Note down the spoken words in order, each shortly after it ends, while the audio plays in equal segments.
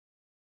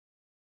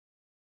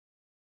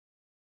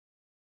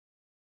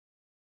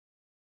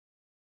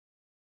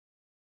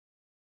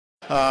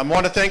I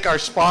want to thank our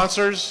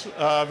sponsors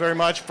very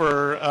much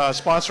for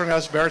sponsoring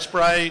us,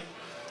 Verisprite,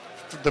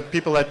 the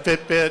people at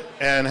Fitbit,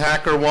 and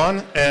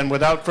HackerOne. And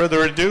without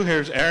further ado,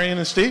 here's Arian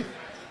and Steve.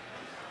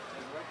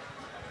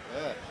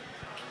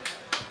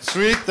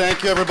 Sweet.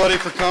 Thank you, everybody,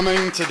 for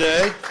coming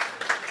today.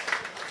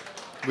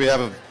 We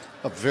have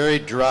a very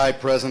dry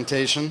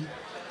presentation.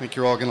 I think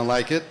you're all going to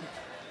like it.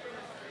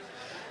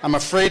 I'm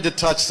afraid to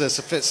touch this.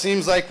 If it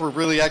seems like we're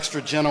really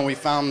extra gentle, we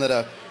found that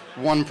a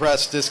one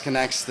press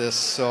disconnects this.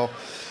 So,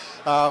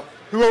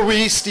 who are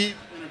we? Steve,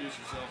 introduce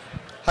yourself.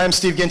 Hi, I'm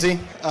Steve Ginty.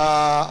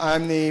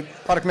 I'm the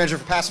product manager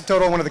for Passive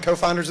Total, one of the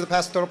co-founders of the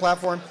Passive Total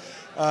platform,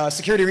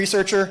 security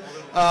researcher.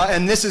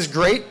 And this is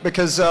great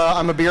because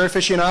I'm a beer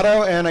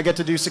aficionado and I get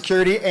to do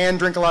security and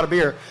drink a lot of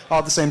beer all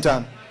at the same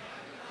time.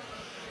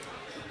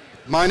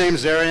 My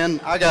name's Arian.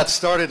 I got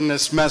started in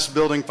this mess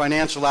building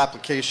financial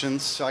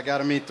applications. So I got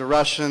to meet the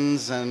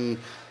Russians and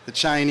the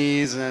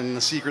Chinese and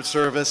the Secret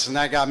Service, and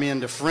that got me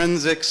into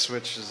forensics,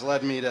 which has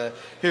led me to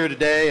here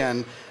today.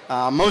 And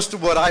most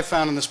of what I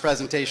found in this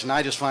presentation,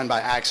 I just find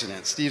by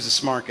accident. Steve's a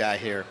smart guy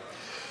here.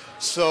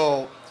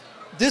 So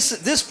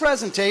this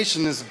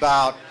presentation is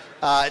about,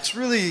 it's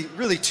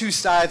really two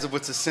sides of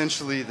what's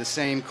essentially the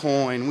same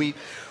coin.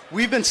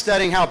 We've been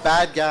studying how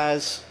bad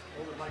guys,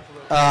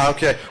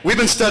 we've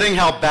been studying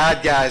how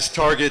bad guys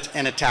target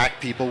and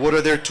attack people. What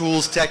are their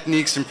tools,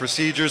 techniques, and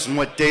procedures, and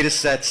what data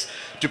sets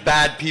do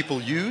bad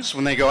people use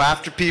when they go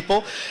after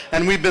people?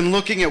 And we've been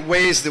looking at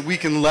ways that we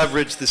can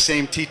leverage the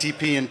same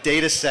TTP and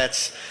data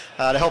sets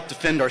to help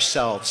defend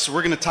ourselves. So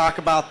we're going to talk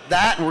about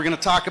that, and we're going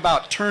to talk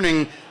about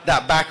turning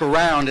that back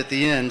around at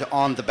the end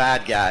on the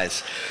bad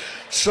guys.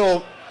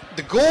 So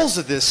the goals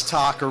of this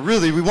talk are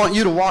really, we want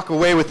you to walk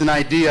away with an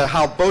idea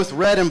how both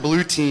red and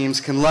blue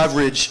teams can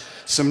leverage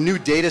some new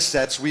data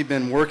sets we've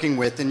been working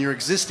with in your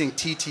existing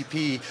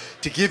TTP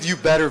to give you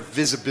better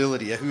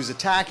visibility of who's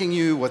attacking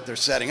you, what they're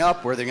setting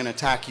up, where they're going to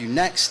attack you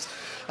next,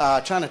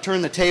 trying to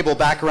turn the table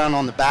back around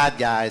on the bad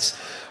guys.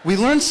 We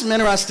learned some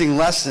interesting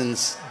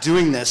lessons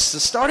doing this. So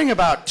starting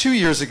about 2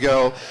 years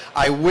ago,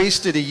 I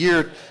wasted a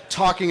year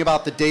talking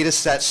about the data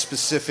sets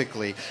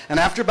specifically. And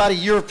after about a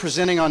year of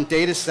presenting on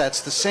data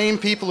sets, the same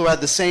people who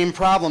had the same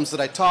problems that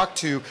I talked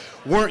to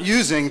weren't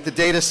using the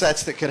data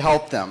sets that could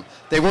help them.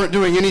 They weren't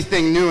doing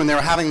anything new and they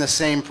were having the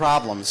same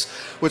problems,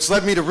 which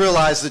led me to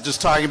realize that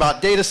just talking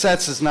about data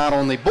sets is not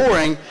only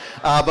boring,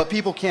 but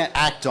people can't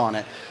act on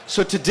it.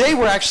 So today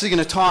we're actually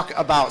going to talk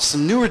about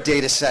some newer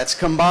data sets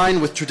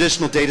combined with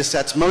traditional data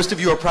sets most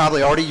of you are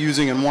probably already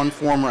using in one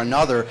form or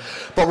another,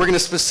 but we're going to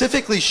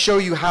specifically show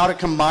you how to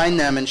combine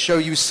them and show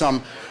you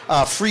some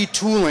free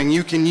tooling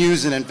you can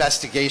use in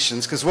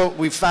investigations, because what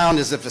we've found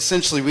is if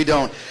essentially we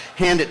don't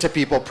hand it to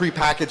people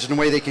prepackaged in a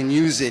way they can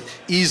use it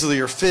easily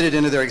or fit it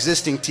into their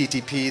existing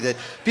TTP, that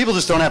people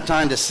just don't have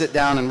time to sit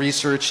down and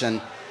research and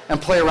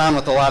play around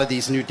with a lot of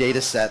these new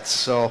data sets.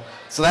 So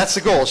that's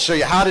the goal, show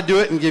you how to do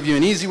it and give you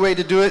an easy way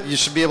to do it. You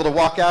should be able to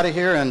walk out of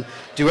here and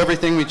do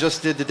everything we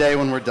just did today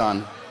when we're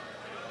done.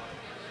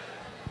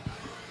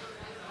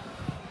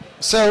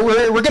 So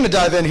we're going to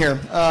dive in here.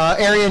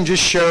 Arian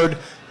just showed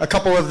a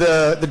couple of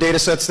the data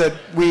sets that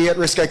we at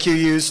RiskIQ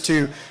use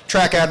to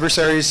track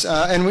adversaries,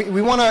 and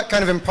we want to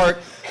kind of impart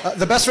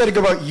the best way to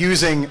go about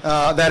using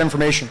that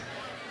information.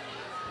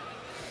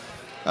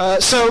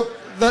 So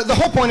the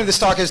whole point of this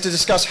talk is to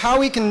discuss how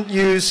we can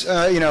use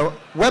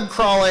web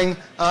crawling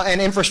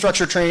and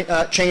infrastructure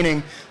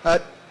chaining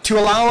to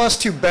allow us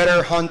to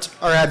better hunt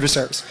our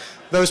adversaries,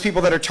 those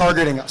people that are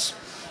targeting us.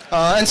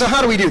 And so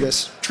how do we do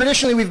this?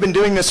 Traditionally, we've been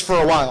doing this for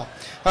a while.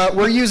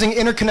 We're using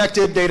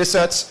interconnected data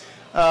sets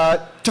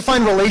to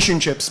find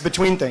relationships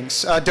between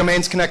things.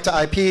 Domains connect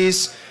to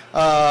IPs.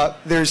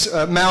 There's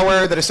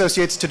malware that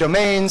associates to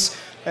domains.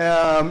 You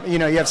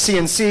have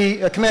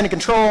CNC, command and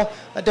control,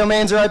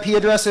 domains or IP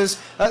addresses.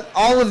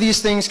 All of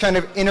these things kind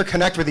of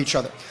interconnect with each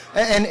other.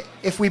 And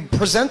if we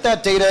present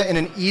that data in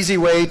an easy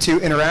way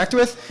to interact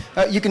with,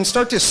 you can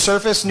start to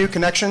surface new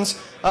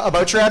connections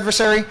about your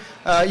adversary.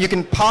 You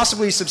can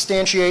possibly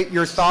substantiate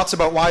your thoughts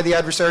about why the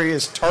adversary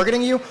is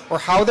targeting you or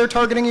how they're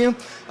targeting you.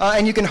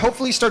 And you can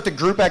hopefully start to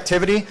group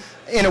activity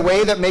in a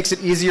way that makes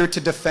it easier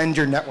to defend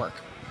your network.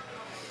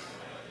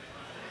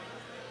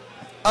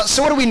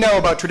 So what do we know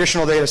about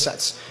traditional data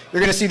sets?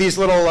 You're going to see these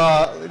little,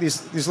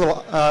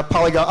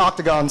 polygon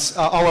octagons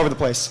all over the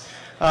place.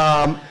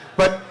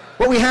 But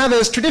what we have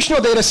is traditional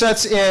data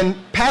sets in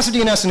passive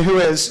DNS and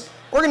Whois.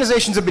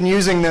 Organizations have been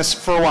using this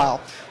for a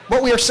while.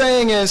 What we are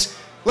saying is,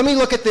 let me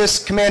look at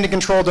this command and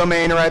control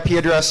domain or IP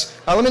address.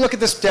 Let me look at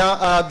this,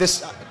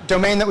 this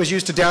domain that was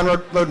used to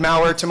download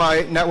malware to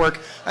my network.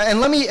 And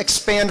let me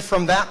expand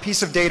from that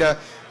piece of data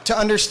to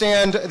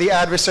understand the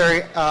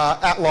adversary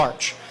at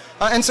large.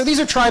 And so these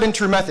are tried and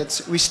true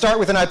methods. We start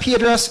with an IP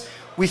address.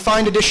 We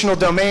find additional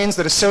domains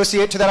that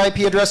associate to that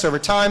IP address over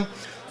time.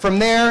 From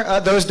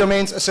there, those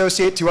domains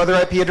associate to other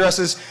IP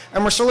addresses,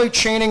 and we're slowly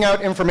chaining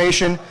out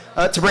information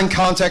to bring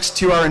context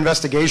to our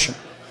investigation.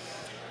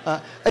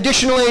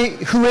 Additionally,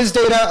 Whois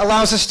data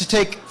allows us to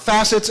take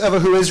facets of a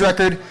Whois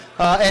record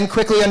and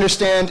quickly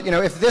understand,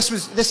 if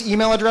this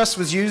email address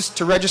was used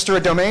to register a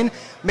domain,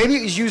 maybe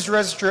it was used to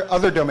register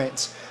other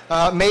domains.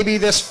 Maybe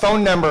this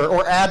phone number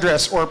or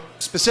address or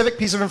specific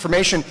piece of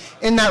information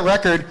in that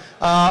record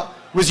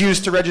was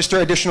used to register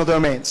additional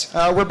domains.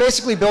 We're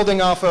basically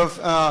building off of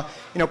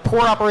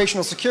poor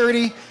operational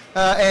security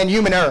and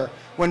human error.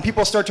 When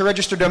people start to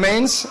register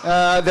domains,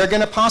 they're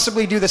going to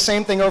possibly do the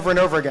same thing over and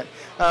over again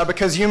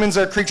because humans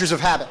are creatures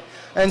of habit.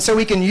 And so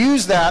we can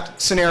use that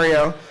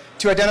scenario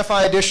to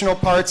identify additional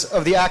parts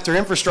of the actor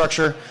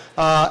infrastructure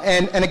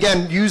and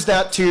again, use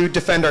that to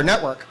defend our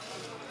network.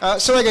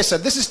 So like I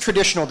said, this is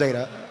traditional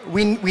data.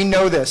 We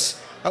know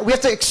this. We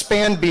have to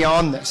expand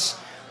beyond this.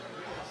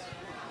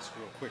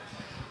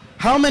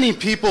 How many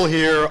people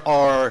here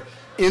are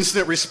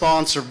incident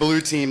response or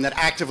blue team that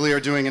actively are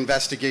doing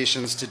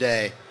investigations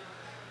today?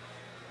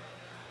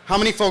 How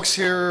many folks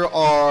here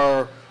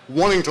are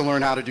wanting to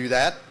learn how to do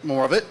that,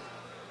 more of it?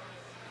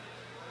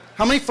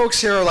 How many folks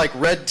here are like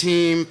red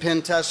team,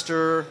 pen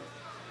tester,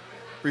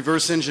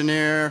 reverse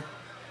engineer?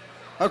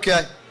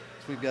 Okay,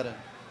 so we've got an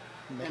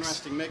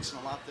interesting mix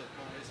and a lot that...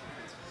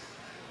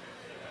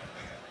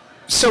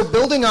 So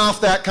building off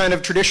that kind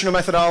of traditional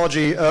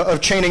methodology of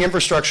chaining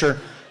infrastructure,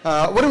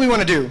 what do we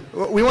want to do?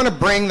 We want to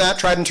bring that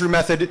tried and true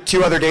method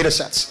to other data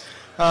sets.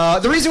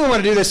 The reason we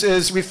want to do this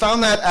is we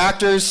found that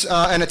actors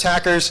and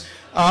attackers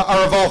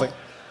are evolving.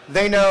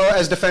 They know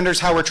as defenders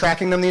how we're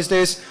tracking them these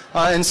days,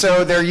 and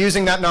so they're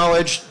using that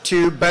knowledge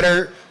to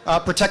better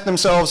protect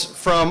themselves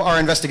from our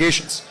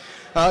investigations.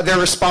 They're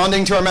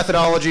responding to our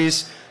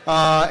methodologies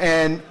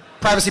and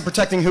privacy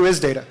protecting who is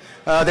data.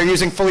 They're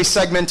using fully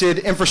segmented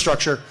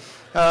infrastructure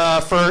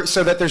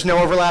so that there's no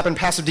overlap in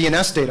passive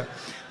DNS data.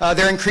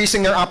 They're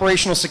increasing their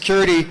operational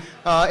security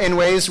in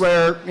ways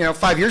where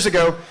 5 years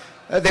ago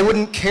they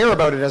wouldn't care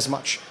about it as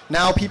much.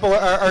 Now people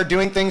are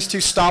doing things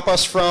to stop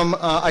us from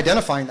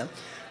identifying them.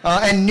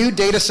 And new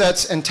data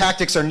sets and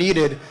tactics are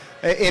needed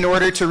in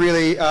order to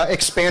really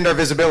expand our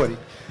visibility.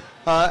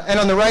 And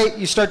on the right,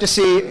 you start to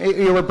see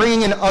we're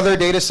bringing in other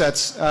data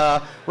sets.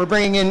 We're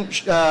bringing in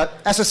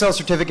SSL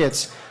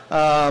certificates,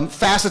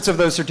 facets of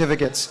those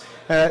certificates,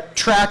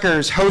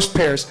 trackers, host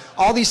pairs,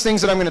 all these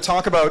things that I'm going to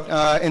talk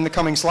about in the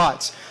coming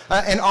slides.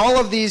 And all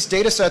of these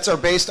data sets are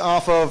based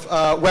off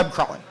of web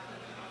crawling.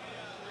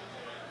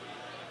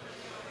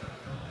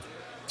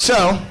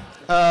 So,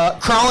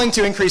 crawling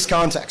to increase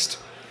context.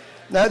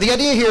 Now, the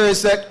idea here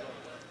is that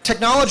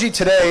technology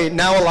today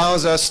now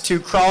allows us to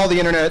crawl the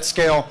internet at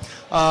scale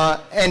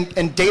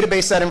and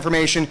database that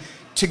information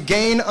to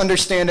gain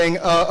understanding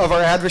of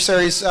our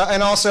adversaries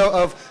and also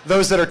of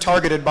those that are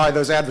targeted by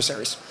those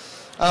adversaries.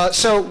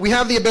 So we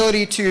have the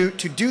ability to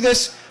do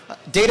this,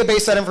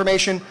 database that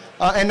information,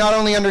 and not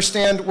only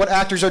understand what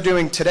actors are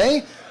doing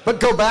today,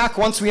 but go back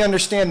once we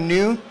understand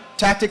new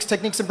tactics,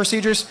 techniques, and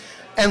procedures,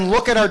 and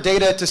look at our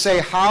data to say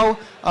how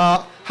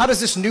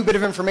does this new bit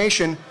of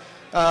information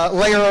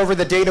layer over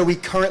the data we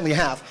currently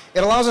have.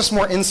 It allows us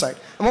more insight.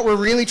 And what we're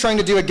really trying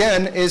to do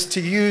again is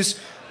to use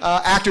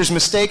actors'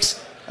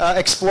 mistakes,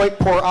 exploit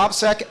poor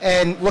OPSEC,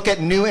 and look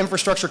at new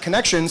infrastructure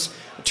connections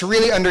to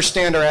really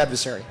understand our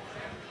adversary.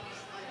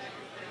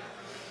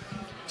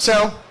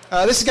 So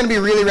this is going to be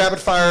really rapid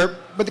fire,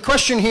 but the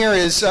question here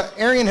is,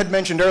 Arian had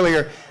mentioned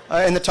earlier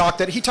in the talk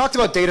that he talked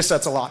about data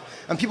sets a lot,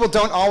 and people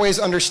don't always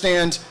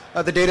understand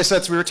the data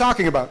sets we were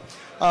talking about.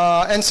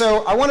 And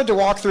so I wanted to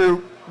walk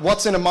through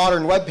what's in a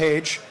modern web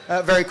page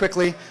very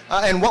quickly,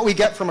 and what we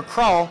get from a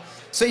crawl,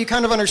 so you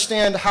kind of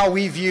understand how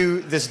we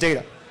view this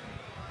data.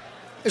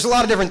 There's a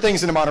lot of different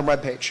things in a modern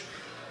web page.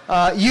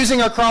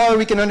 Using our crawler,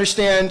 we can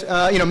understand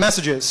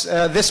messages.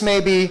 This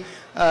may be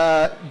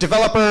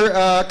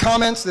developer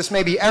comments, this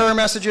may be error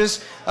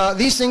messages.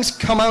 These things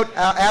come out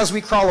as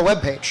we crawl a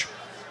web page.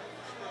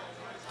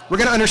 We're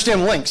going to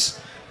understand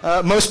links.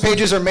 Most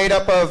pages are made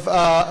up of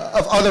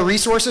other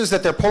resources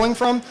that they're pulling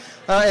from,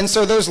 and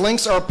so those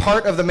links are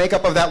part of the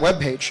makeup of that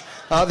web page.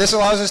 This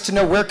allows us to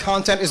know where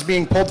content is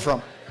being pulled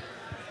from.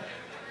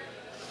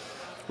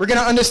 We're going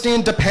to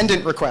understand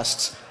dependent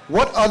requests.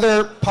 What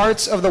other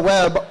parts of the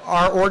web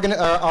are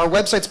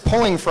websites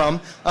pulling from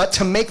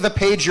to make the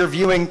page you're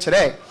viewing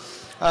today?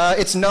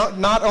 It's not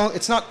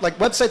like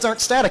websites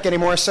aren't static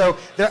anymore, so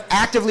they're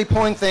actively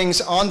pulling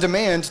things on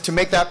demand to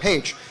make that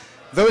page.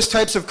 Those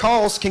types of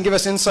calls can give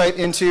us insight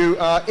into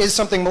is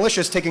something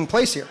malicious taking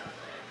place here.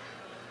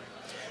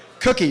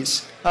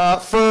 Cookies.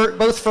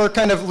 Both for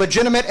kind of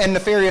legitimate and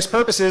nefarious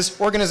purposes,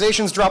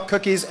 organizations drop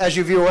cookies as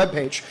you view a web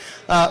page.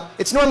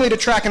 It's normally to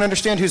track and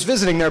understand who's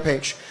visiting their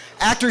page.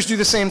 Actors do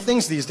the same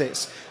things these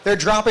days. They're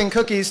dropping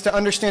cookies to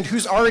understand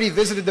who's already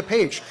visited the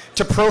page,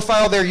 to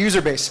profile their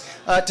user base,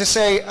 to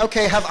say,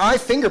 okay, have I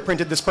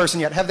fingerprinted this person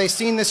yet? Have they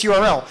seen this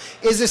URL?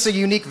 Is this a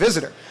unique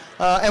visitor?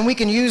 And we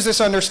can use this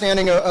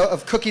understanding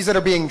of cookies that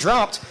are being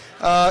dropped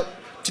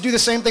to do the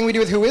same thing we do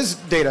with who is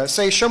data.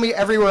 Say, show me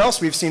everywhere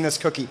else we've seen this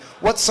cookie.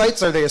 What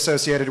sites are they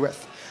associated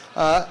with?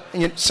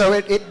 So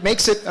it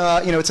makes it,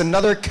 it's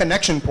another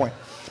connection point.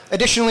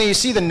 Additionally, you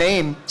see the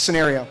name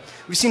scenario.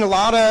 We've seen a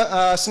lot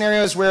of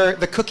scenarios where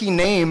the cookie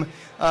name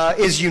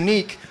is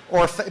unique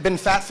or been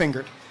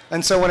fat-fingered.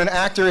 And so when an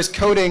actor is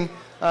coding,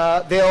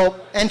 they'll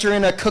enter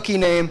in a cookie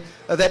name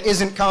that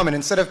isn't common.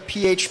 Instead of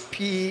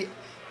PHP,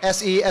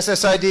 SE,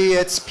 SSID,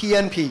 it's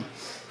PNP.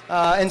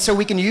 And so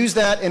we can use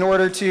that in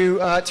order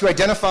to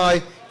identify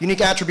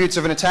unique attributes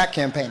of an attack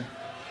campaign.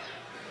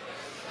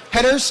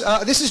 Headers,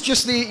 this is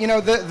just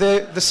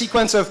the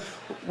sequence of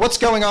what's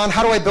going on,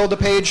 how do I build a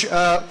page,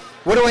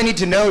 what do I need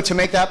to know to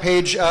make that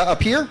page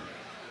appear?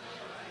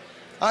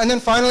 And then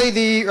finally,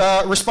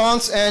 the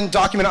response and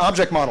document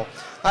object model.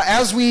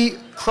 As we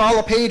crawl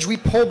a page, we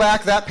pull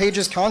back that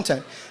page's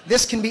content.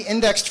 This can be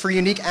indexed for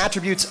unique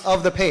attributes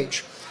of the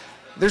page.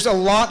 There's a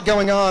lot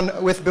going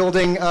on with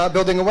building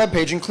a web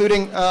page,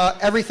 including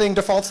everything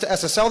defaults to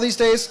SSL these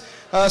days.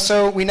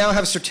 So we now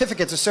have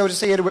certificates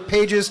associated with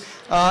pages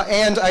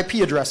and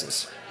IP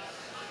addresses.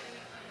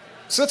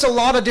 So that's a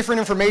lot of different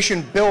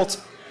information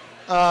built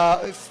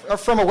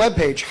from a web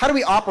page. How do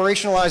we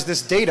operationalize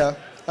this data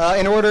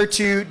in order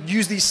to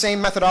use these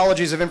same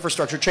methodologies of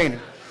infrastructure chaining?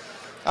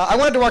 I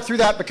wanted to walk through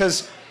that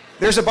because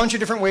there's a bunch of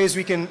different ways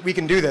we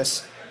can do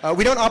this.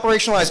 We don't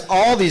operationalize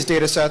all these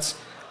data sets,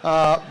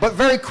 but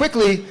very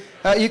quickly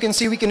you can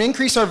see we can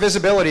increase our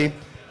visibility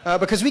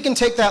because we can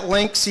take that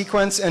link,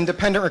 sequence, and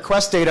dependent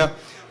request data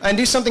and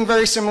do something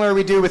very similar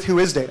we do with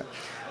whois data.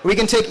 We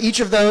can take each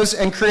of those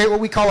and create what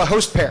we call a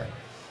host pair.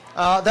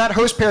 That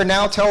host pair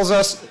now tells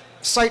us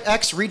site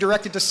X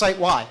redirected to site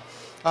Y.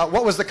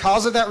 What was the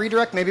cause of that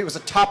redirect? Maybe it was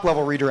a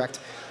top-level redirect.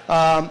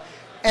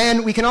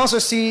 And we can also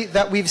see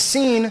that we've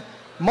seen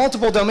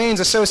multiple domains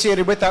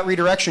associated with that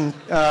redirection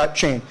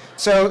chain.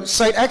 So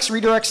site X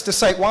redirects to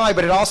site Y,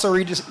 but it also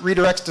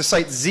redirects to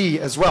site Z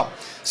as well.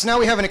 So now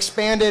we have an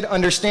expanded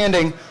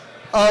understanding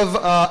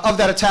of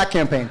that attack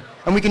campaign.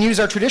 And we can use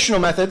our traditional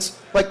methods,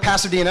 like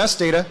passive DNS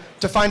data,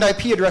 to find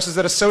IP addresses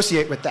that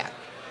associate with that.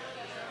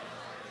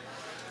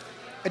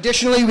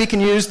 Additionally, we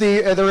can use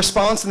the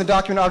response and the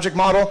document object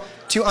model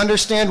to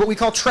understand what we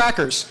call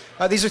trackers.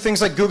 These are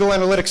things like Google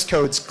Analytics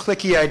codes, click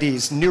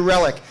EIDs, New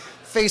Relic,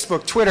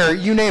 Facebook, Twitter,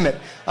 you name it.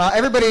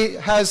 Everybody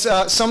has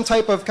some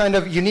type of kind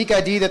of unique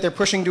ID that they're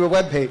pushing to a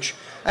web page.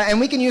 And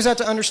we can use that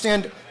to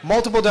understand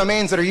multiple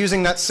domains that are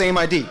using that same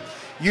ID.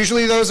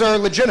 Usually those are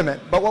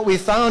legitimate, but what we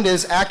found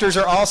is actors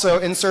are also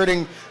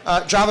inserting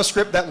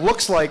JavaScript that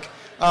looks like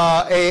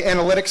an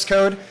analytics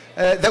code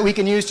that we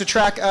can use to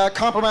track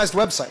compromised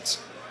websites.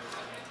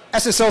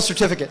 SSL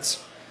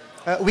certificates.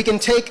 We can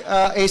take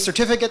a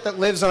certificate that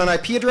lives on an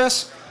IP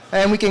address,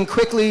 and we can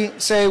quickly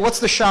say, what's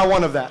the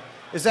SHA-1 of that?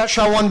 Is that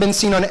SHA-1 been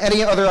seen on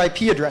any other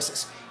IP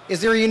addresses? Is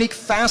there a unique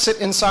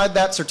facet inside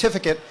that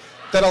certificate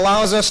that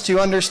allows us to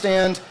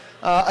understand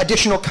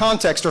additional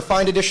context or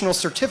find additional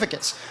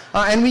certificates?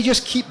 And we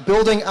just keep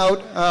building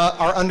out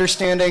our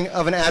understanding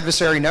of an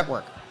adversary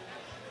network.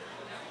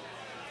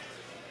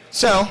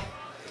 So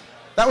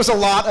that was a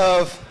lot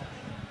of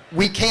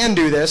we can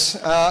do this.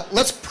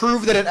 Let's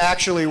prove that it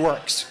actually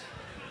works.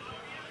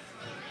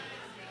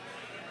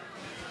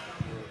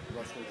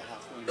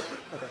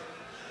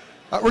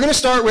 We're going to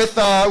start with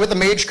the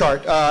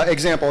MageCart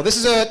example. This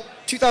is a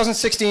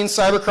 2016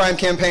 cybercrime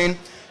campaign.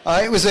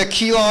 It was a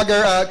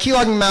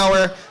keylogging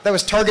malware that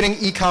was targeting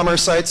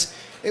e-commerce sites.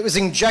 It was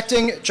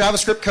injecting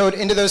JavaScript code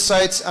into those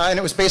sites, and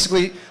it was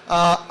basically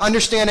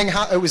understanding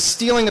how it was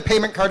stealing the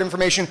payment card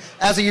information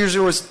as a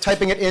user was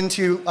typing it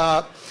into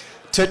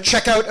to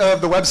checkout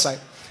of the website.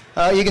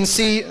 You can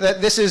see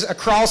that this is a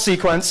crawl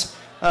sequence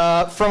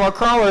from our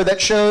crawler that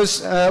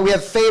shows we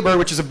have Faber,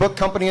 which is a book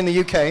company in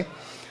the UK,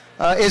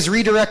 is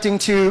redirecting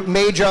to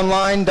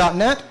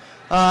mageonline.net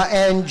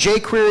and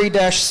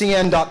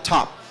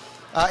jquery-cn.top.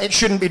 It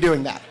shouldn't be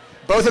doing that.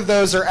 Both of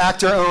those are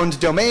actor-owned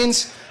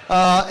domains,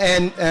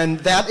 and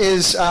that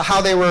is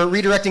how they were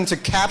redirecting to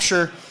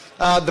capture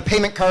the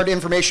payment card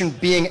information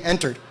being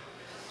entered.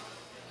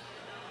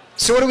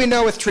 So what do we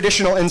know with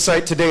traditional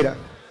insight to data?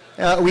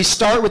 We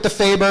start with the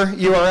Faber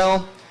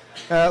URL.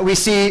 We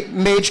see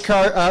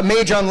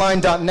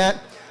mageonline.net.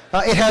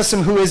 It has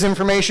some whois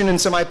information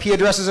and some IP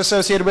addresses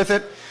associated with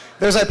it.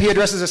 Those IP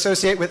addresses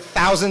associate with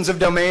thousands of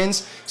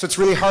domains, so it's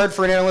really hard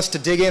for an analyst to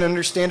dig in and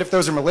understand if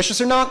those are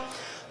malicious or not.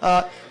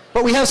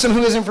 But we have some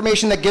whois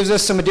information that gives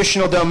us some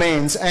additional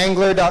domains,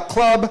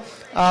 angler.club,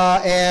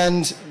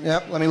 and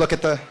let me look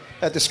at the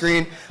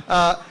screen,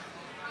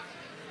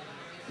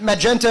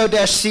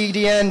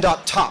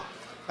 magento-cdn.top.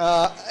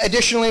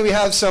 Additionally, we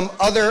have some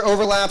other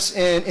overlaps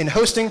in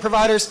hosting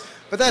providers,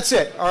 but that's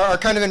it. Our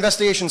kind of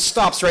investigation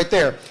stops right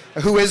there.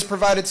 Whois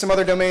provided some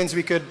other domains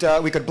we could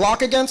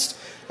block against,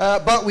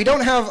 but we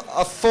don't have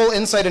a full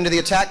insight into the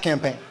attack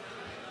campaign.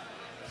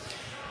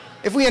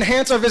 If we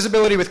enhance our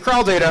visibility with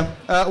crawl data,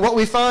 what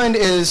we find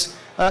is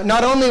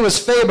not only was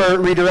Faber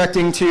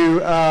redirecting to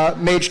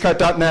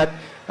magecart.net,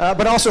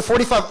 but also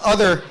 45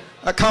 other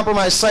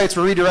compromised sites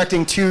were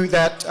redirecting to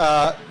that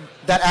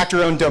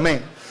actor-owned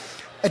domain.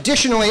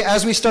 Additionally,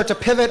 as we start to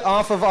pivot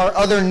off of our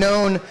other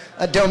known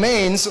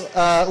domains,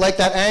 like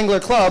that Angler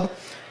Club,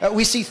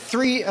 we see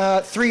four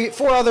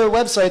other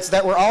websites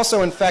that were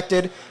also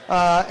infected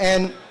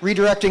and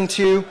redirecting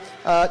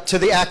to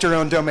the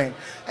actor-owned domain.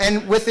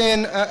 And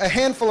within a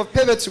handful of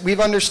pivots, we've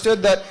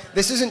understood that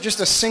this isn't just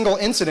a single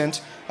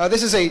incident.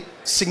 This is a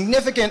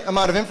significant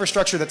amount of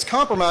infrastructure that's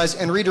compromised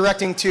and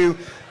redirecting to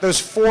those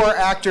 4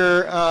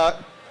 actor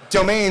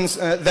domains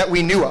that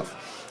we knew of.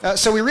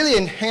 So we really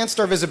enhanced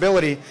our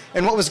visibility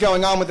in what was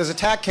going on with this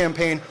attack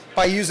campaign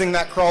by using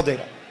that crawl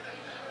data.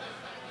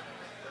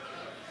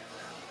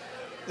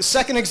 The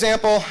second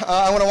example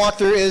I want to walk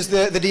through is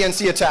the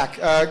DNC attack,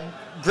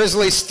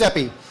 Grizzly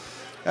Steppe.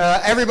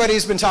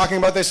 Everybody's been talking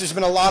about this. There's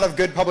been a lot of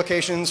good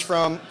publications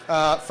from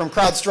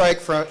CrowdStrike,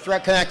 from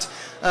Threat Connect.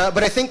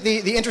 But I think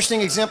the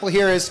interesting example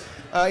here is,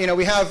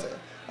 we have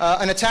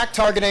an attack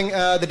targeting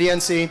the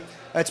DNC.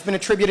 It's been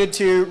attributed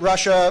to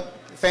Russia,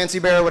 Fancy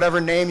Bear,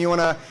 whatever name you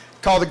want to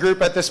call the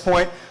group at this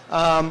point.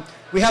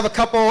 We have a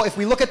couple, if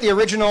we look at the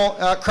original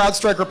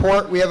CrowdStrike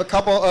report, we have a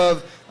couple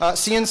of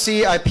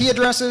CNC IP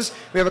addresses.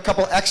 We have a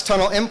couple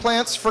X-tunnel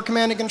implants for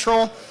command and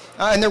control.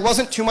 And there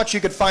wasn't too much you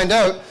could find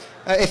out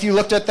if you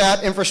looked at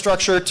that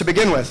infrastructure to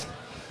begin with.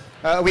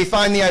 We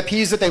find the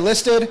IPs that they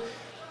listed.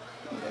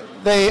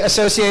 They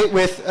associate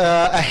with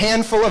a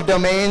handful of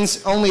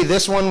domains. Only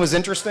this one was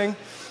interesting.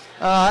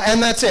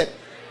 And that's it.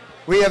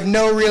 We have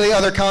no really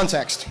other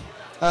context.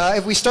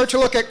 If we start to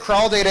look at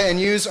crawl data and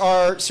use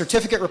our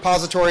certificate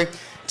repository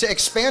to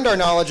expand our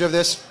knowledge of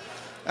this,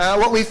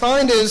 what we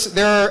find is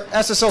there are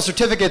SSL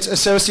certificates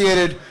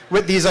associated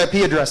with these IP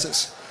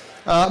addresses.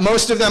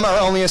 Most of them are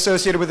only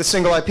associated with a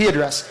single IP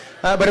address.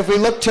 But if we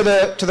look to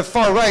the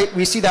far right,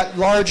 we see that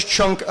large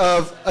chunk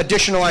of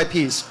additional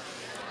IPs.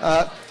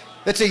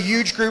 That's a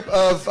huge group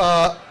of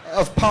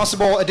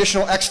possible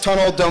additional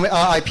external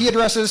IP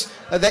addresses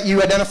that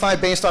you identify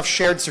based off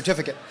shared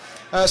certificate.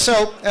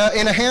 So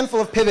in a handful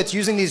of pivots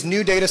using these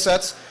new data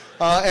sets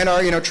and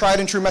our tried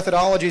and true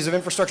methodologies of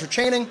infrastructure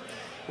chaining,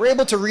 we're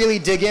able to really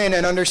dig in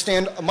and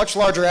understand a much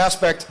larger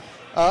aspect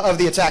of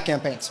the attack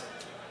campaigns.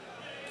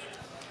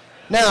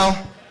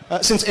 Now,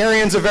 since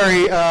Arian's a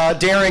very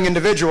daring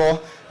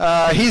individual,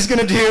 he's going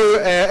to do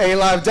a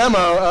live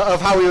demo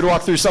of how we would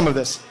walk through some of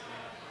this.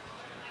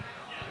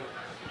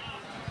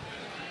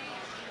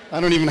 I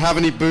don't even have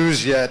any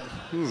booze yet.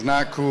 This is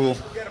not cool.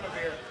 We'll get him a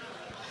beer.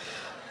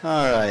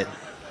 All right.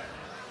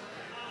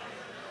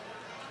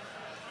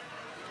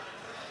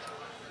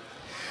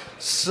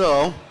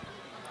 So,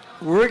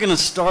 we're going to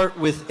start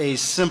with a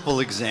simple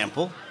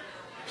example.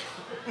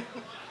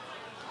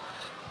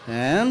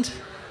 And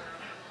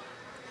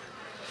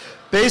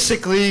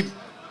basically, I'm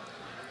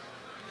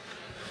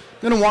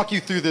going to walk you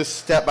through this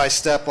step by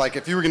step. Like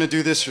if you were going to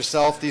do this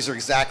yourself, these are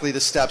exactly the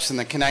steps and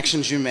the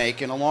connections you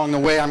make. And along the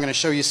way, I'm going to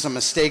show you some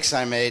mistakes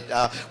I made.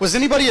 Was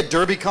anybody at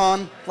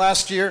DerbyCon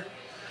last year?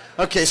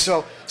 Okay,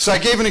 so I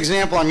gave an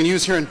example I'm going to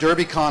use here in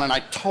DerbyCon, and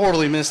I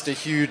totally missed a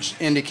huge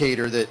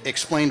indicator that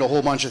explained a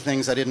whole bunch of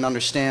things I didn't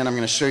understand. I'm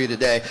going to show you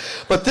today.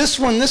 But this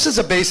one, this is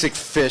a basic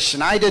fish,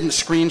 and I didn't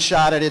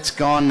screenshot it. It's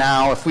gone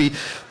now.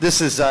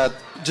 This is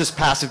just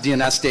passive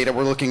DNS data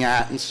we're looking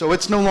at, and so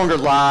it's no longer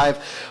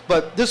live.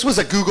 But this was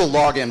a Google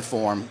login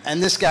form,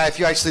 and this guy, if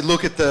you actually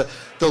look at the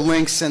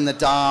links and the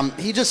DOM,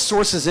 he just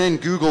sources in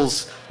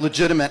Google's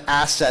legitimate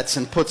assets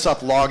and puts up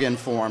login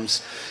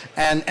forms.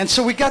 And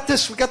so we got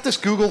this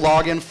Google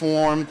login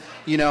form.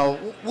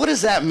 What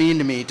does that mean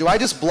to me? Do I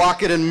just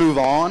block it and move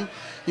on?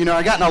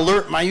 I got an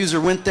alert, my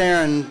user went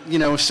there and,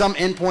 some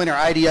endpoint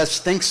or IDS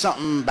thinks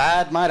something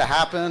bad might have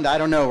happened. I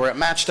don't know, where it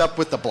matched up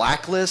with the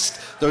blacklist.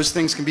 Those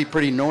things can be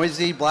pretty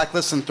noisy,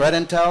 blacklist and threat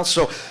intel.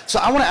 So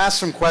I want to ask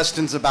some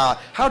questions about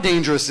how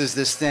dangerous is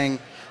this thing?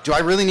 Do I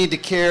really need to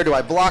care? Do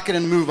I block it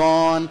and move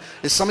on?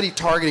 Is somebody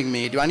targeting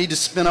me? Do I need to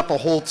spin up a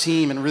whole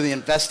team and really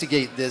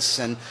investigate this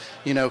and,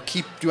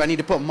 do I need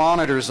to put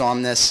monitors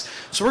on this?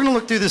 So we're going to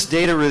look through this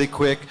data really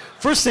quick.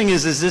 First thing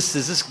is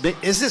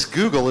this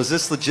Google? Is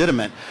this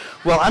legitimate?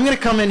 Well, I'm going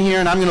to come in here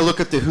and I'm going to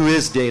look at the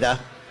whois data.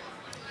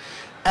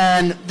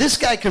 And this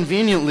guy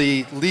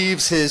conveniently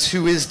leaves his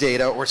whois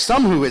data or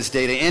some whois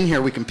data in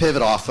here we can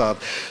pivot off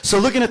of. So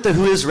looking at the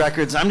whois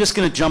records, I'm just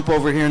going to jump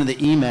over here into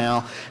the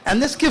email.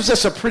 And this gives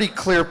us a pretty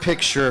clear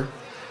picture.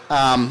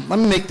 Let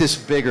me make this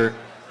bigger.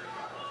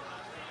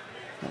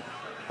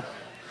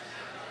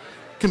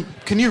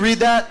 Can you read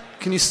that?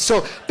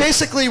 So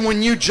basically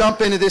when you jump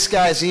into this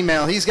guy's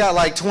email, he's got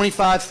like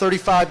 25,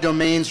 35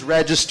 domains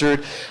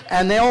registered,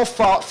 and they all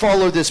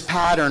follow this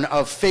pattern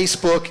of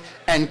Facebook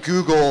and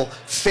Google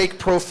fake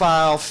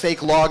profile, fake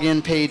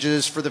login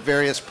pages for the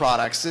various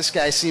products. This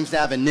guy seems to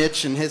have a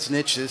niche, and his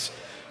niche is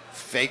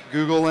fake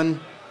Google and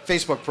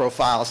Facebook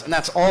profiles, and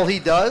that's all he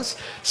does.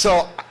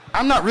 So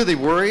I'm not really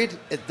worried.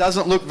 It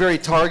doesn't look very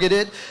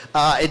targeted.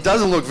 It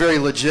doesn't look very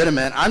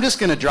legitimate. I'm just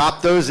going to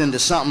drop those into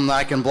something that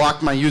I can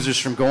block my users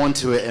from going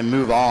to it and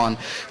move on.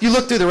 If you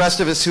look through the rest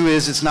of his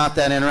whois, it's not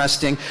that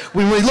interesting.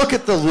 When we look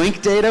at the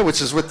link data,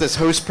 which is what this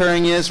host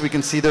pairing is, we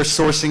can see they're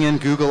sourcing in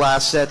Google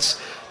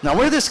assets. Now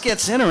where this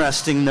gets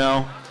interesting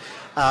though,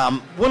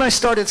 when I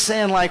started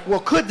saying like, well,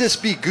 could this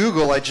be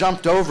Google, I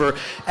jumped over,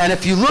 and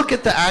if you look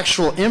at the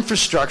actual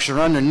infrastructure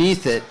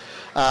underneath it,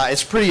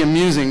 it's pretty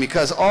amusing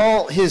because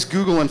all his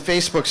Google and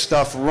Facebook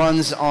stuff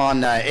runs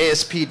on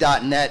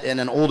ASP.NET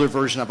and an older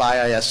version of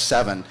IIS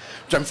 7,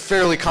 which I'm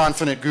fairly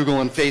confident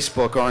Google and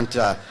Facebook aren't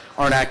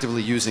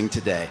actively using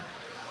today.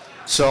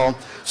 So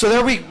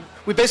there we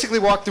basically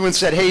walked through and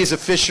said, hey, he's a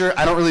phisher.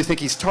 I don't really think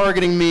he's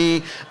targeting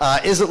me.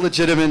 Is it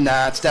legitimate?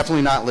 Nah, it's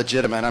definitely not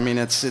legitimate. I mean,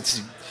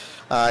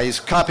 he's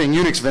copying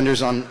Unix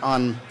vendors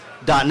on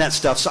 .NET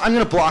stuff, so I'm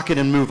going to block it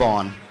and move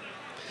on.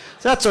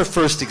 So that's our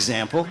first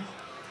example.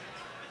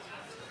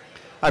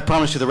 I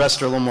promise you the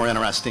rest are a little more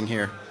interesting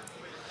here.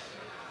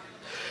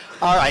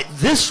 All right,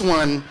 this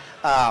one,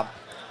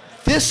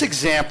 this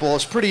example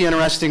is a pretty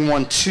interesting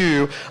one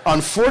too.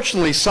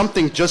 Unfortunately,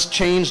 something just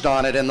changed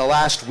on it in the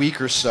last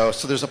week or so.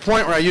 So there's a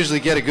point where I usually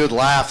get a good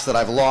laugh that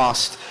I've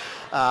lost.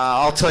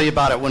 I'll tell you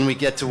about it when we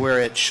get to where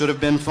it should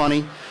have been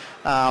funny.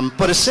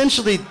 But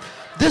essentially,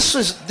 this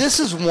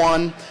is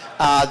one.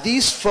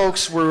 These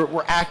folks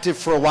were active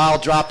for a while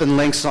dropping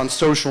links on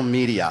social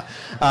media.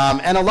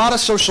 And a lot of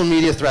social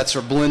media threats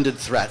are blended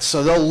threats.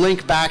 So they'll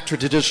link back to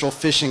traditional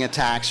phishing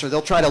attacks, or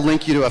they'll try to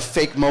link you to a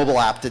fake mobile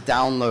app to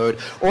download,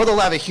 or they'll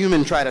have a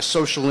human try to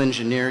social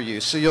engineer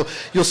you. So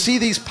you'll see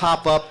these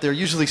pop up. They're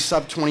usually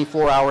sub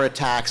 24-hour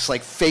attacks,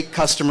 like fake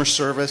customer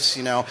service.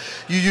 You know,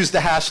 you use the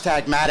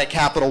hashtag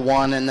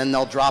 #1, and then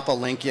they'll drop a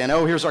link in.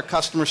 Oh, here's our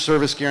customer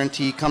service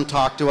guarantee. Come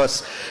talk to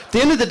us. At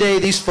the end of the day,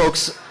 these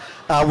folks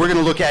we're going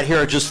to look at here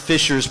are just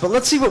phishers, but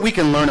let's see what we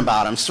can learn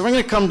about them. So we're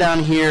going to come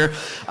down here.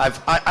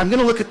 I'm going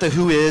to look at the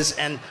who is,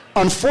 and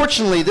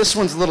unfortunately this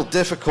one's a little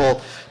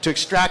difficult to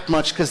extract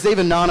much because they've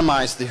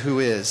anonymized the who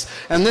is.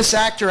 And this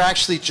actor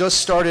actually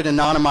just started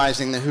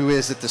anonymizing the who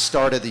is at the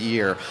start of the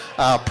year.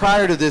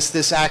 Prior to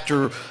this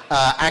actor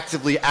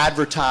actively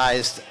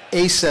advertised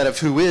a set of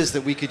who is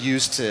that we could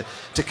use to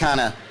kind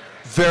of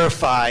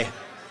verify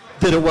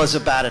that it was a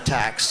bad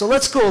attack. So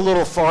let's go a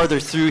little farther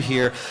through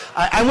here.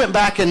 I went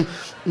back and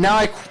now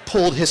I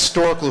pulled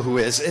historical who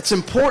is. It's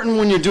important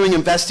when you're doing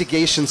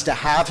investigations to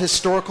have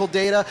historical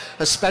data,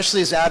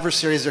 especially as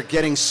adversaries are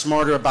getting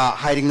smarter about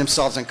hiding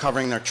themselves and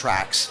covering their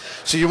tracks.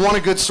 So you want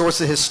a good source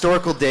of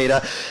historical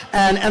data.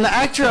 And the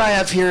actor I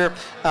have here,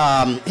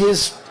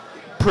 his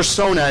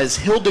persona is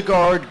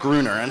Hildegard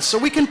Gruner. And so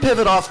we can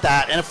pivot off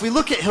that. And if we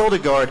look at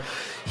Hildegard,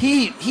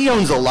 he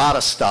owns a lot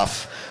of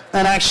stuff.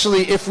 And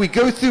actually, if we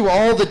go through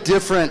all the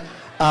different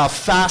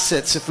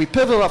facets, if we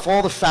pivot off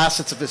all the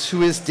facets of this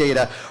who is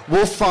data,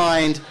 we'll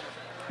find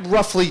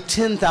roughly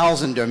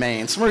 10,000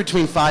 domains, somewhere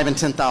between 5 and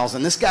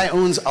 10,000. This guy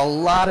owns a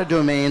lot of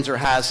domains, or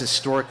has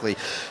historically.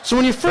 So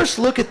when you first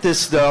look at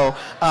this, though,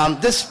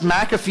 this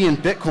McAfee and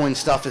Bitcoin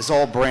stuff is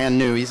all brand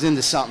new. He's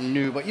into something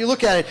new. But you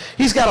look at it,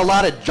 he's got a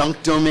lot of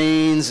junk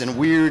domains and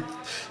weird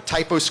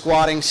typo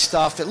squatting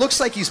stuff. It looks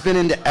like he's been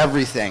into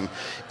everything.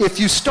 If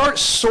you start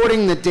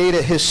sorting the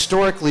data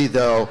historically,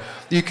 though,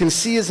 you can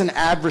see as an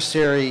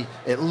adversary,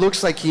 it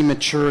looks like he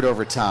matured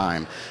over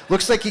time.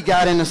 Looks like he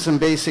got into some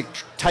basic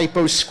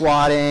typo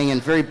squatting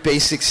and very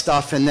basic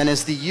stuff, and then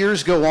as the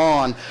years go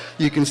on,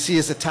 you can see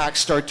his attacks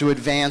start to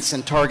advance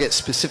and target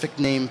specific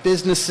name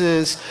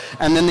businesses,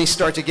 and then they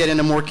start to get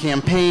into more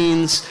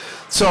campaigns.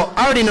 So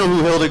I already know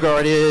who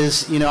Hildegard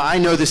is. You know, I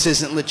know this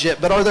isn't legit,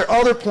 but are there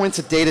other points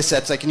of data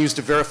sets I can use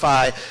to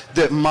verify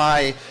that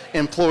my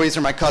employees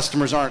or my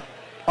customers aren't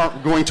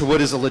going to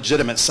what is a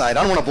legitimate site?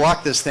 I don't want to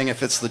block this thing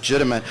if it's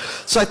legitimate.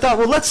 So I thought,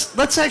 well,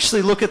 let's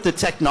actually look at the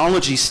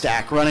technology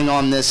stack running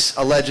on this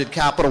alleged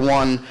Capital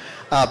One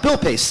bill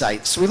pay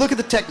site. So we look at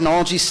the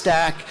technology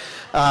stack.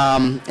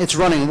 It's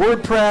running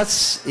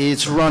WordPress.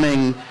 It's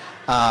running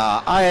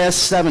IIS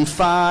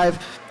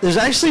 7.5. There's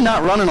actually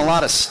not running a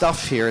lot of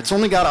stuff here. It's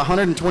only got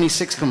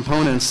 126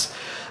 components,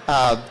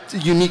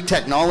 unique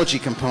technology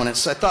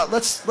components. So I thought,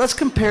 let's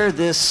compare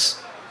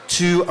this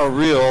to a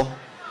real.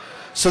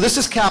 So this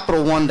is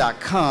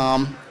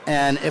CapitalOne.com,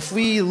 and if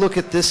we look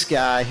at this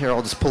guy here,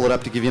 I'll just pull it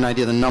up to give you an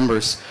idea of the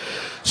numbers.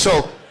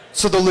 So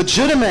the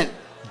legitimate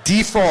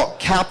default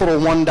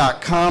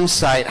CapitalOne.com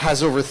site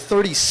has over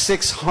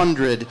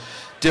 3,600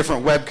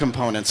 different web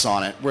components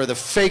on it, where the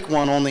fake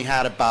one only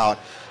had about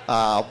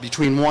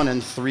between 1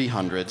 and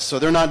 300. So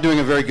they're not doing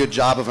a very good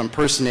job of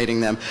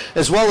impersonating them,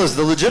 as well as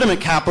the legitimate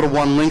Capital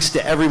One links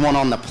to everyone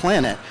on the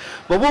planet.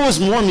 But what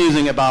was more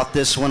amusing about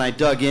this when I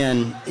dug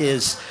in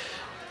is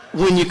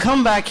when you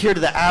come back here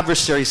to the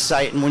adversary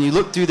site and when you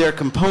look through their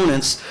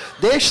components,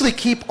 they actually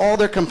keep all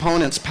their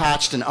components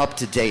patched and up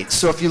to date.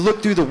 So if you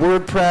look through the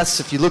WordPress,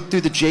 if you look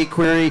through the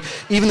jQuery,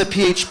 even the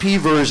PHP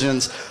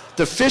versions,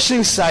 the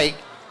phishing site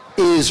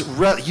is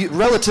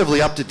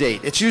relatively up to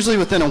date. It's usually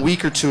within a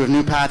week or two of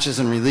new patches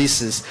and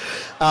releases.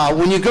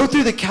 When you go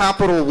through the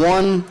Capital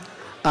One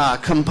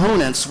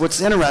components, what's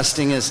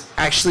interesting is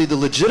actually the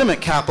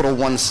legitimate Capital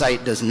One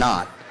site does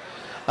not.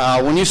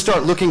 When you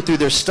start looking through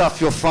their stuff,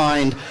 you'll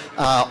find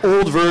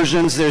old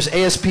versions. There's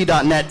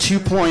ASP.NET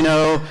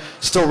 2.0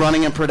 still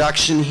running in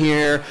production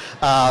here.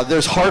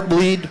 There's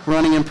Heartbleed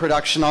running in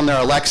production on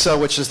their Alexa,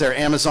 which is their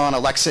Amazon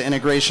Alexa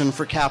integration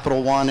for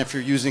Capital One. If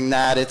you're using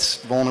that, it's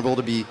vulnerable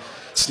to be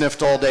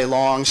sniffed all day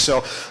long.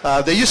 So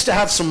they used to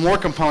have some more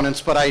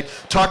components, but I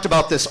talked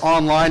about this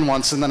online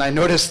once, and then I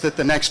noticed that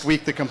the next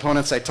week the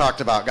components I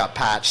talked about got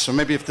patched. So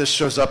maybe if this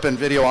shows up in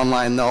video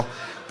online,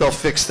 they'll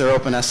fix their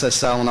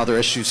OpenSSL and other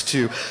issues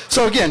too.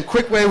 So again,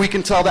 quick way we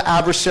can tell the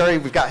adversary.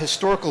 We've got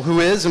historical who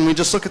is, and we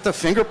just look at the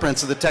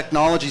fingerprints of the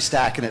technology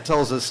stack, and it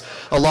tells us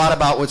a lot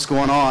about what's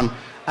going on.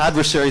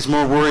 Adversary's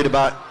more worried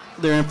about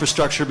their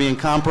infrastructure being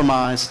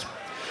compromised.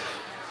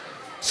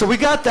 So we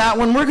got that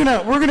one. We're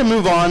gonna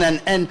move on,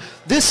 and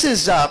this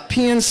is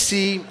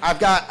PNC. I've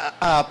got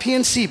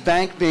PNC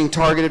Bank being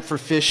targeted for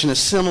phish in a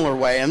similar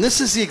way, and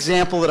this is the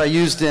example that I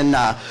used in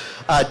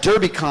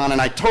DerbyCon, and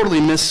I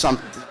totally missed a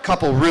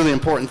couple really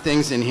important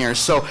things in here.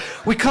 So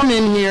we come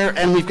in here,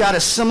 and we've got a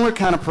similar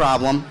kind of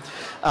problem.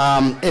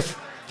 If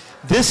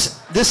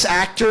this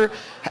actor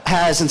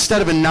has,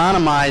 instead of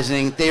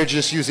anonymizing, they're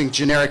just using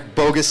generic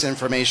bogus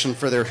information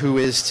for their who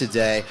is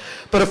today.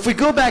 But if we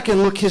go back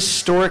and look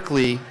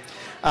historically,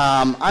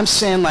 I'm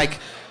saying, like,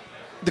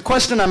 the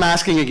question I'm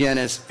asking again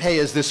is, hey,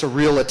 is this a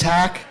real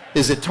attack?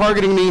 Is it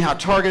targeting me? How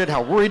targeted?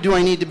 How worried do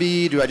I need to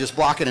be? Do I just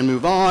block it and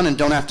move on and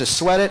don't have to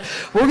sweat it?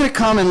 We're going to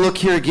come and look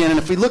here again, and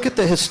if we look at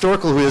the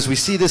historical who is, we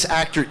see this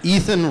actor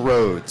Ethan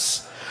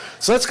Rhodes.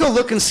 So let's go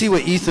look and see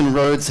what Ethan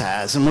Rhodes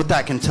has and what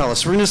that can tell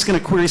us. We're just going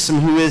to query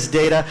some who is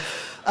data.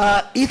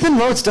 Ethan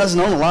Rhodes doesn't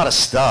own a lot of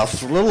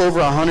stuff, a little over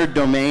 100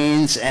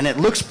 domains, and it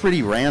looks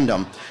pretty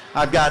random.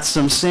 I've got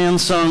some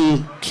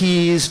Samsung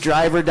keys,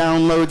 driver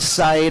download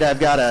site, I've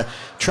got a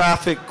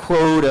traffic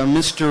quote, a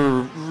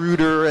Mr.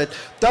 Router. It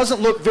doesn't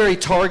look very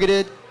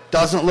targeted,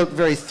 doesn't look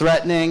very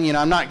threatening. You know,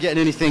 I'm not getting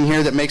anything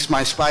here that makes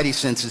my spidey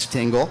senses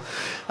tingle.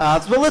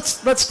 But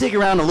let's dig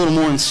around a little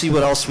more and see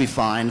what else we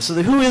find. So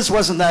the who is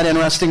wasn't that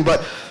interesting,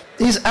 but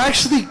he's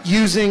actually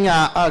using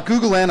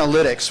Google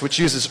Analytics, which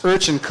uses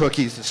Urchin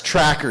cookies as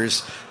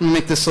trackers. Let me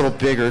make this a little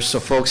bigger so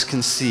folks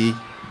can see.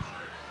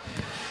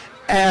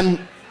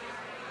 And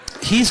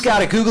he's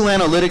got a Google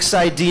Analytics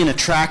ID and a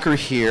tracker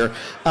here.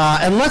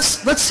 And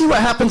let's see what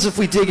happens if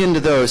we dig into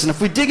those. And if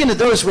we dig into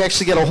those, we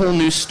actually get a whole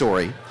new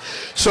story.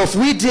 So if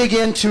we dig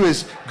into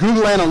his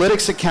Google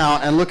Analytics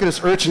account and look at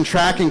his Urchin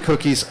tracking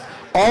cookies,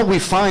 all we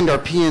find are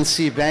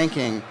PNC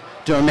banking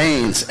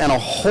domains, and a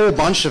whole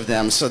bunch of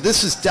them. So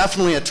this is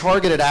definitely a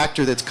targeted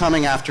actor that's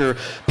coming after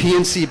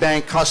PNC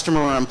Bank customer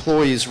or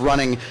employees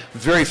running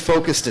very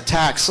focused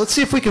attacks. Let's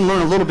see if we can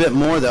learn a little bit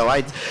more though.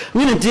 I'm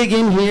going to dig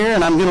in here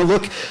and I'm going to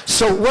look.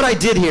 So what I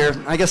did here,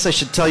 I guess I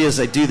should tell you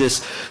as I do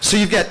this. So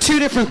you've got two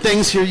different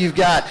things here. You've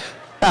got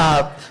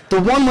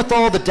the one with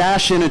all the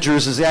dash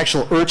integers is the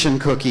actual Urchin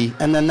cookie,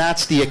 and then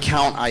that's the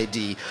account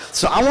ID.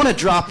 So I want to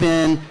drop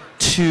in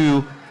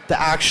to the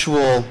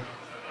actual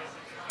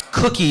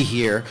cookie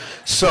here.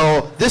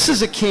 So this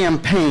is a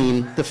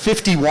campaign. The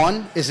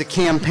 51 is a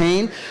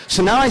campaign.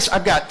 So now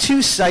I've got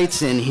two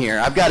sites in here.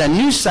 I've got a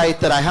new site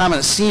that I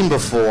haven't seen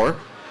before.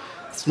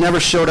 It's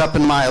never showed up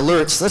in my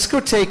alerts. Let's go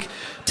take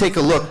a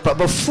look. But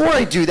before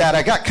I do that,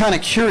 I got kind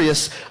of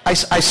curious. I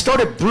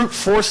started brute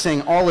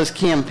forcing all his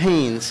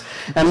campaigns.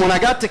 And when I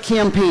got to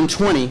campaign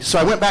 20, so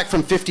I went back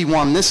from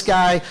 51. This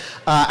guy,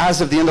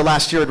 as of the end of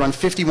last year, had run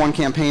 51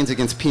 campaigns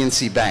against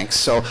PNC banks.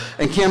 So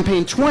in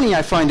campaign 20,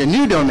 I find a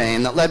new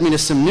domain that led me to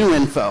some new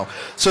info.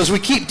 So as we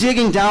keep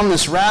digging down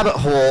this rabbit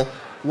hole,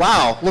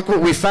 wow, look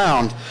what we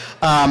found.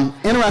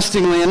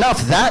 Interestingly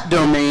enough, that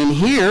domain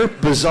here,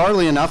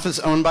 bizarrely enough, is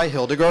owned by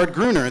Hildegard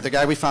Gruner, the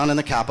guy we found in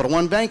the Capital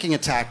One banking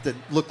attack that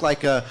looked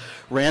like a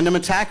random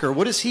attacker.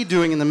 What is he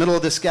doing in the middle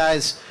of this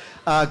guy's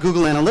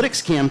Google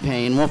Analytics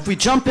campaign? Well, if we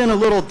jump in a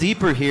little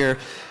deeper here,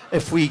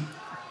 if we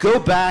go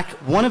back,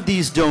 one of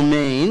these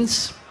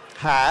domains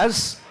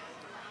has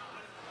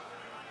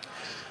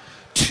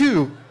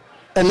two,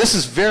 and this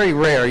is very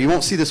rare, you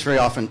won't see this very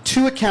often,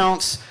 2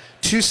 accounts,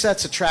 2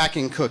 sets of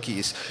tracking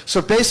cookies.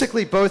 So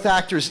basically both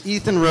actors,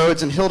 Ethan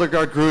Rhodes and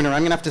Hildegard Gruner,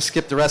 I'm going to have to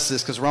skip the rest of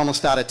this because we're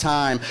almost out of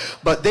time,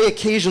 but they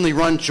occasionally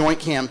run joint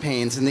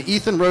campaigns, and the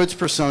Ethan Rhodes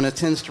persona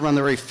tends to run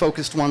the very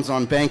focused ones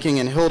on banking,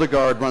 and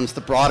Hildegard runs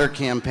the broader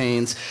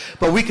campaigns.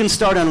 But we can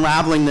start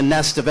unraveling the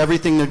nest of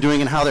everything they're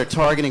doing and how they're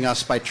targeting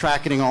us by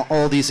tracking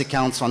all these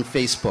accounts on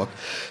Facebook.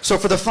 So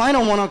for the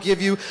final one I'll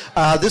give you,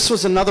 this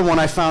was another one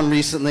I found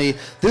recently.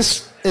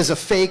 This is a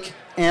fake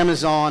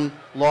Amazon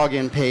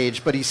login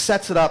page, but he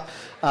sets it up.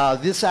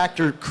 This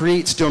actor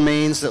creates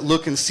domains that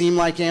look and seem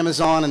like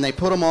Amazon, and they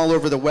put them all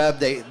over the web.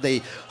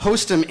 They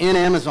host them in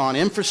Amazon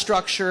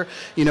infrastructure.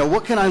 You know,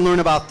 what can I learn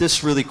about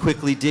this really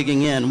quickly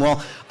digging in?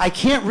 Well, I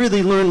can't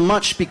really learn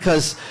much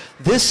because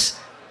this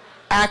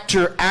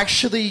actor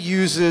actually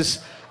uses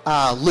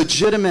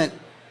legitimate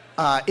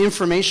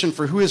information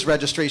for who is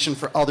registration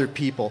for other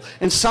people.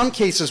 In some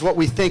cases, what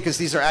we think is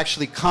these are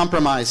actually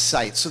compromised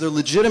sites. So they're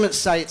legitimate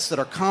sites that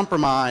are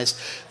compromised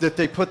that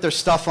they put their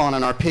stuff on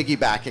and are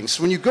piggybacking.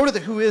 So when you go to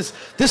the who is,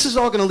 this is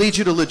all going to lead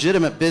you to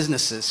legitimate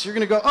businesses. So you're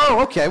going to go,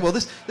 oh, okay, well,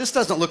 this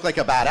doesn't look like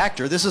a bad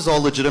actor. This is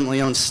all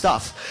legitimately owned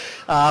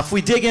stuff. If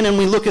we dig in and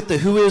we look at the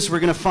who is, we're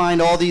going to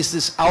find all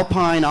this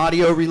Alpine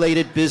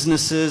audio-related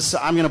businesses. So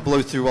I'm going to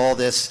blow through all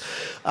this.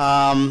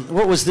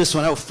 What was this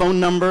one? Oh, phone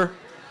number.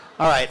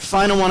 All right,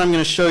 final one I'm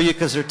going to show you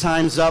because their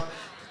time's up.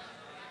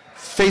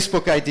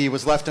 Facebook ID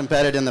was left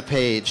embedded in the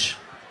page.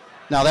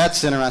 Now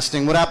that's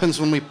interesting. What happens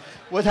when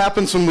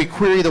we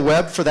query the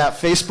web for that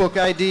Facebook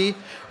ID?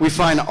 We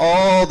find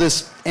all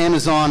this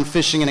Amazon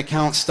phishing and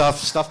account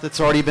stuff that's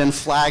already been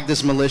flagged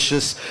as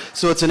malicious.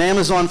 So it's an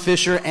Amazon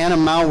phisher and a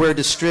malware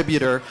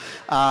distributor,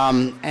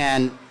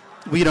 and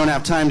we don't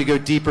have time to go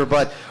deeper,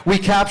 but we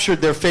captured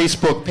their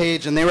Facebook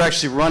page, and they were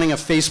actually running a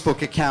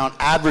Facebook account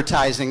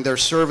advertising their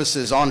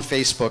services on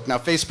Facebook. Now,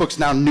 Facebook's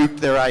now nuked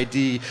their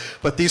ID,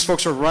 but these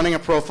folks are running a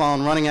profile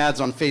and running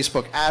ads on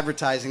Facebook,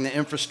 advertising the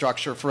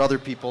infrastructure for other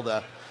people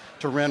to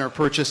rent or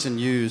purchase and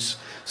use.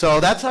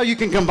 So that's how you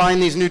can combine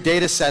these new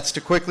data sets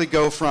to quickly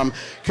go from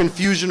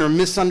confusion or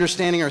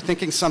misunderstanding or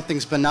thinking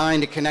something's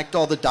benign to connect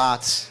all the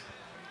dots.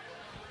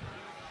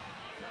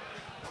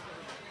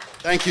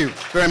 Thank you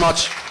very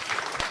much.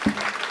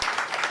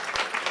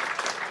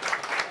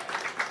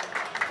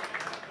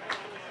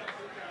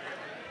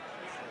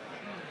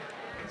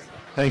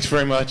 Thanks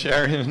very much,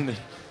 Arian.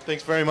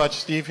 Thanks very much,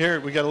 Steve. Here,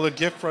 we got a little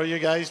gift for you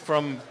guys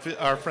from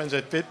our friends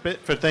at Fitbit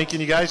for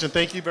thanking you guys, and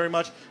thank you very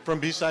much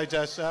from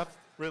BSidesSF.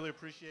 Really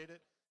appreciate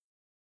it.